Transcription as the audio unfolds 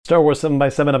Star Wars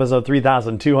 7x7 episode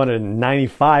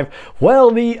 3295.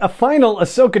 Well, the final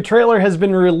Ahsoka trailer has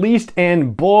been released,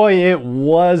 and boy, it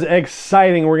was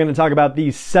exciting. We're going to talk about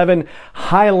the 7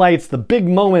 highlights, the big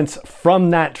moments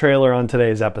from that trailer on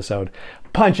today's episode.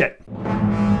 Punch it!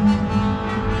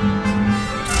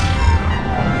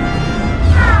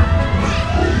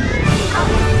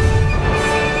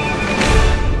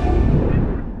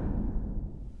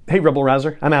 Hey Rebel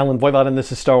Rouser, I'm Alan Voivod and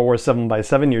this is Star Wars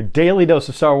 7x7, your daily dose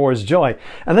of Star Wars joy.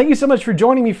 And thank you so much for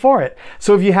joining me for it.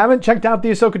 So if you haven't checked out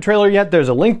the Ahsoka trailer yet, there's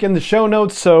a link in the show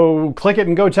notes, so click it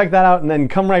and go check that out and then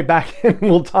come right back and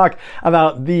we'll talk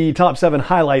about the top 7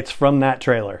 highlights from that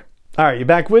trailer. Alright, you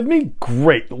back with me?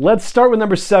 Great. Let's start with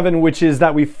number 7, which is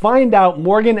that we find out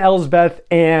Morgan Elsbeth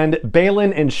and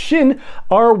Baylan and Shin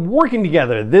are working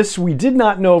together. This we did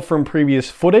not know from previous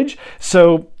footage,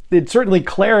 so it certainly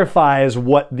clarifies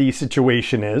what the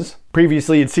situation is.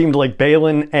 Previously, it seemed like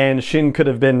Baylan and Shin could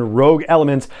have been rogue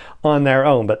elements on their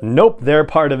own, but nope, they're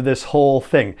part of this whole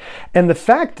thing. And the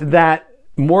fact that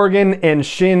Morgan and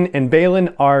Shin and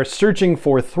Baylan are searching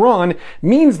for Thrawn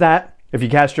means that, if you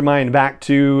cast your mind back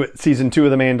to season 2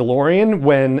 of The Mandalorian,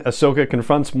 when Ahsoka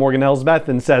confronts Morgan Elsbeth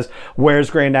and says, "Where's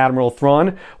Grand Admiral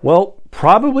Thrawn?" Well,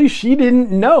 probably she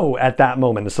didn't know at that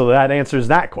moment, so that answers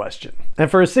that question. And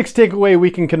for a 6th takeaway,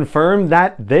 we can confirm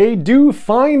that they do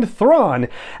find Thrawn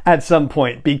at some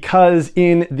point, because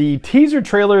in the teaser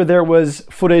trailer there was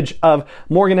footage of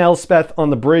Morgan Elsbeth on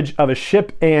the bridge of a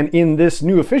ship, and in this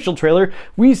new official trailer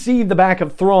we see the back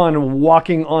of Thrawn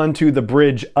walking onto the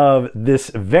bridge of this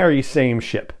very same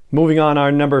ship. Moving on,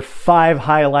 our number 5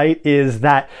 highlight is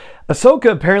that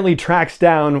Ahsoka apparently tracks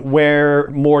down where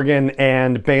Morgan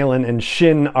and Baylan and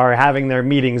Shin are having their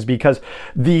meetings, because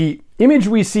the image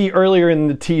we see earlier in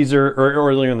the teaser, or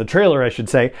earlier in the trailer I should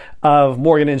say, of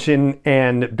Morgan and Shin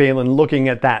and Baylan looking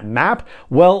at that map,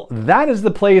 well, that is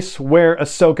the place where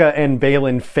Ahsoka and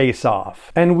Baylan face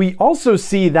off. And we also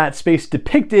see that space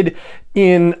depicted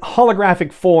in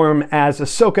holographic form as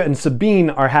Ahsoka and Sabine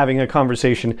are having a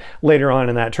conversation later on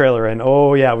in that trailer. And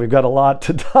oh yeah, we've got a lot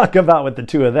to talk about with the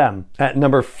two of them. At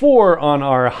number 4 on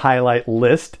our highlight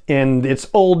list, and it's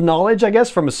old knowledge, I guess,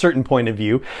 from a certain point of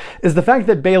view, is the fact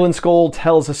that Baylan Skoll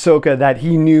tells Ahsoka that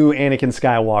he knew Anakin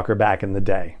Skywalker back in the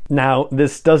day. Now,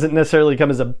 this doesn't necessarily come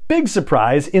as a big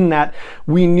surprise, in that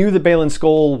we knew that Baylan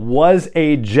Skoll was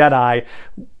a Jedi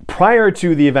prior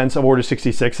to the events of Order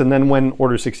 66, and then when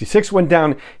Order 66 went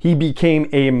down, he became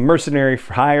a mercenary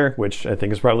for hire, which I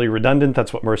think is probably redundant.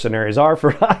 That's what mercenaries are,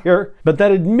 for hire. But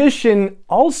that admission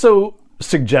also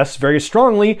suggests very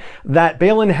strongly that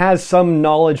Baylan has some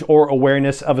knowledge or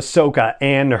awareness of Ahsoka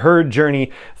and her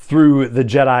journey through the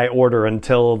Jedi Order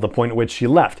until the point at which she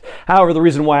left. However, the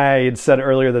reason why I had said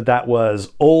earlier that that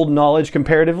was old knowledge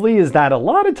comparatively is that a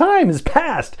lot of time has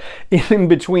passed in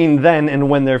between then and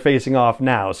when they're facing off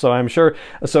now. So I'm sure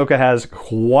Ahsoka has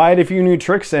quite a few new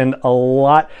tricks and a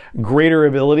lot greater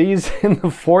abilities in the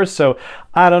Force. So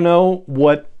I don't know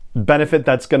what benefit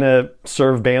that's going to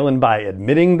serve Baylan by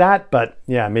admitting that, but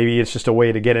yeah, maybe it's just a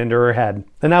way to get into her head.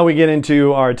 And now we get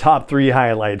into our top 3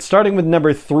 highlights, starting with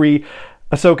number 3,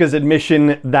 Ahsoka's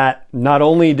admission that not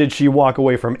only did she walk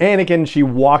away from Anakin, she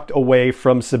walked away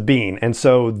from Sabine. And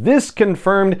so this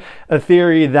confirmed a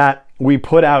theory that we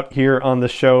put out here on the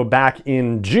show back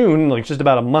in June, like just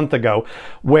about a month ago,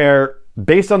 where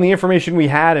based on the information we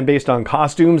had and based on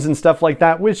costumes and stuff like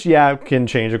that, which yeah, can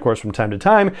change of course from time to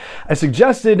time, I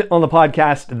suggested on the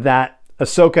podcast that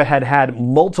Ahsoka had had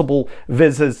multiple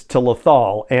visits to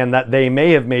Lothal and that they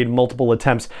may have made multiple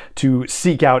attempts to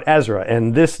seek out Ezra.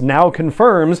 And this now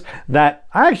confirms that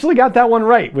I actually got that one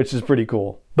right, which is pretty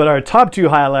cool. But our top 2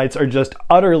 highlights are just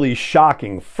utterly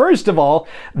shocking. First of all,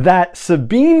 that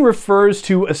Sabine refers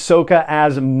to Ahsoka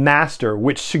as Master,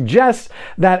 which suggests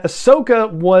that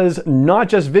Ahsoka was not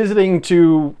just visiting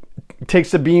to take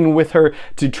Sabine with her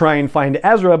to try and find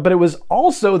Ezra, but it was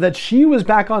also that she was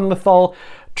back on Lothal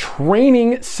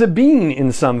training Sabine in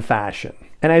some fashion.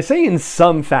 And I say in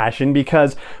some fashion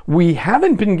because we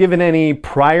haven't been given any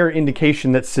prior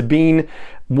indication that Sabine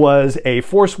was a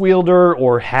Force wielder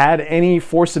or had any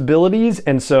Force abilities.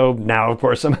 And so now, of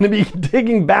course, I'm going to be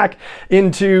digging back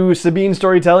into Sabine's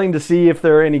storytelling to see if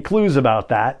there are any clues about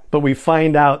that. But we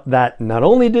find out that not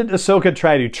only did Ahsoka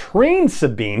try to train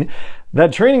Sabine,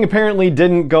 That training apparently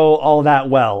didn't go all that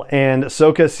well, and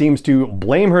Ahsoka seems to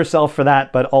blame herself for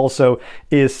that, but also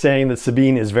is saying that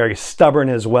Sabine is very stubborn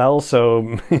as well,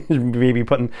 so maybe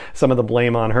putting some of the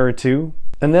blame on her too.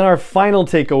 And then our final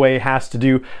takeaway has to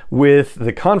do with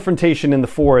the confrontation in the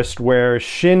forest where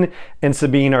Shin and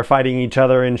Sabine are fighting each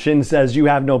other, and Shin says, "You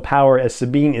have no power," as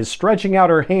Sabine is stretching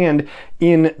out her hand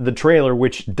in the trailer,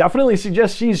 which definitely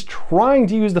suggests she's trying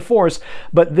to use the Force,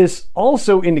 but this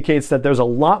also indicates that there's a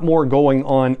lot more going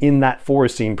on in that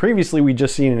forest scene. Previously, we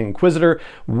just seen an Inquisitor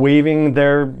waving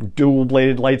their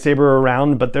dual-bladed lightsaber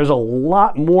around, but there's a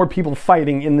lot more people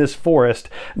fighting in this forest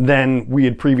than we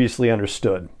had previously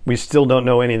understood. We still don't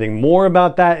know anything more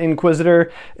about that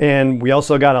Inquisitor, and we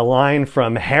also got a line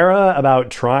from Hera about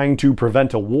trying to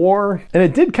prevent a war. And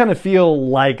it did kind of feel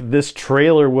like this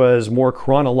trailer was more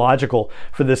chronological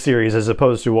for this series as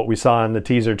opposed to what we saw in the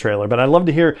teaser trailer. But I'd love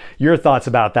to hear your thoughts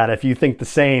about that, if you think the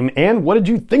same, and what did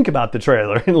you think about the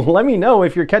trailer? And let me know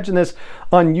if you're catching this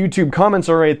on YouTube. Comments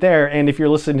are right there, and if you're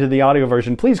listening to the audio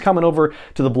version, please comment over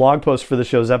to the blog post for the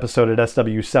show's episode at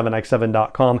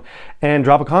sw7x7.com and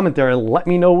drop a comment there and let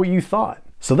me know what you thought.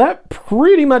 So that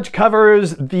pretty much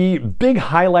covers the big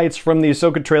highlights from the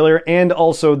Ahsoka trailer, and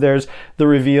also there's the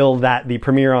reveal that the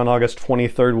premiere on August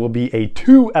 23rd will be a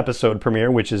 2-episode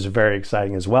premiere, which is very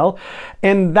exciting as well.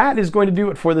 And that is going to do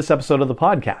it for this episode of the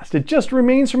podcast. It just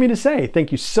remains for me to say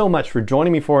thank you so much for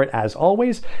joining me for it as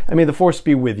always, and may the Force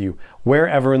be with you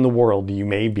wherever in the world you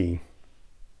may be.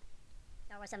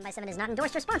 7x7 is not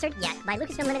endorsed or sponsored yet by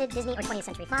Lucasfilm Limited, Disney, or 20th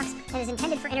Century Fox, and is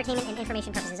intended for entertainment and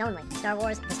information purposes only. Star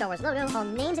Wars, the Star Wars logo, all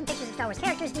names and pictures of Star Wars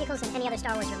characters, vehicles, and any other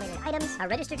Star Wars related items are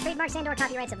registered trademarks and/or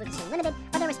copyrights of Lucasfilm Limited,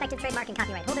 or their respective trademark and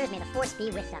copyright holders. May the Force be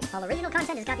with them. All original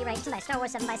content is copyrighted by Star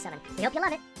Wars 7x7. We hope you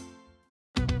love it.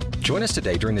 Join us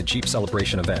today during the Jeep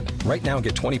Celebration event. Right now,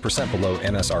 get 20% below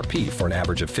MSRP for an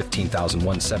average of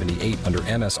 $15,178 under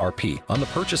MSRP on the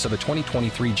purchase of a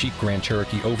 2023 Jeep Grand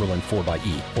Cherokee Overland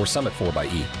 4xe or Summit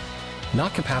 4xe.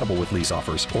 Not compatible with lease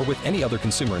offers or with any other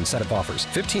consumer incentive offers.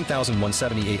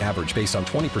 $15,178 average based on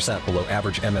 20% below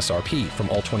average MSRP from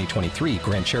all 2023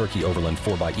 Grand Cherokee Overland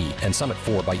 4xe and Summit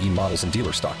 4xe models in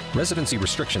dealer stock. Residency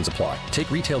restrictions apply.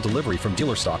 Take retail delivery from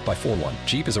dealer stock by 4/1.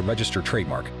 Jeep is a registered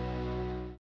trademark.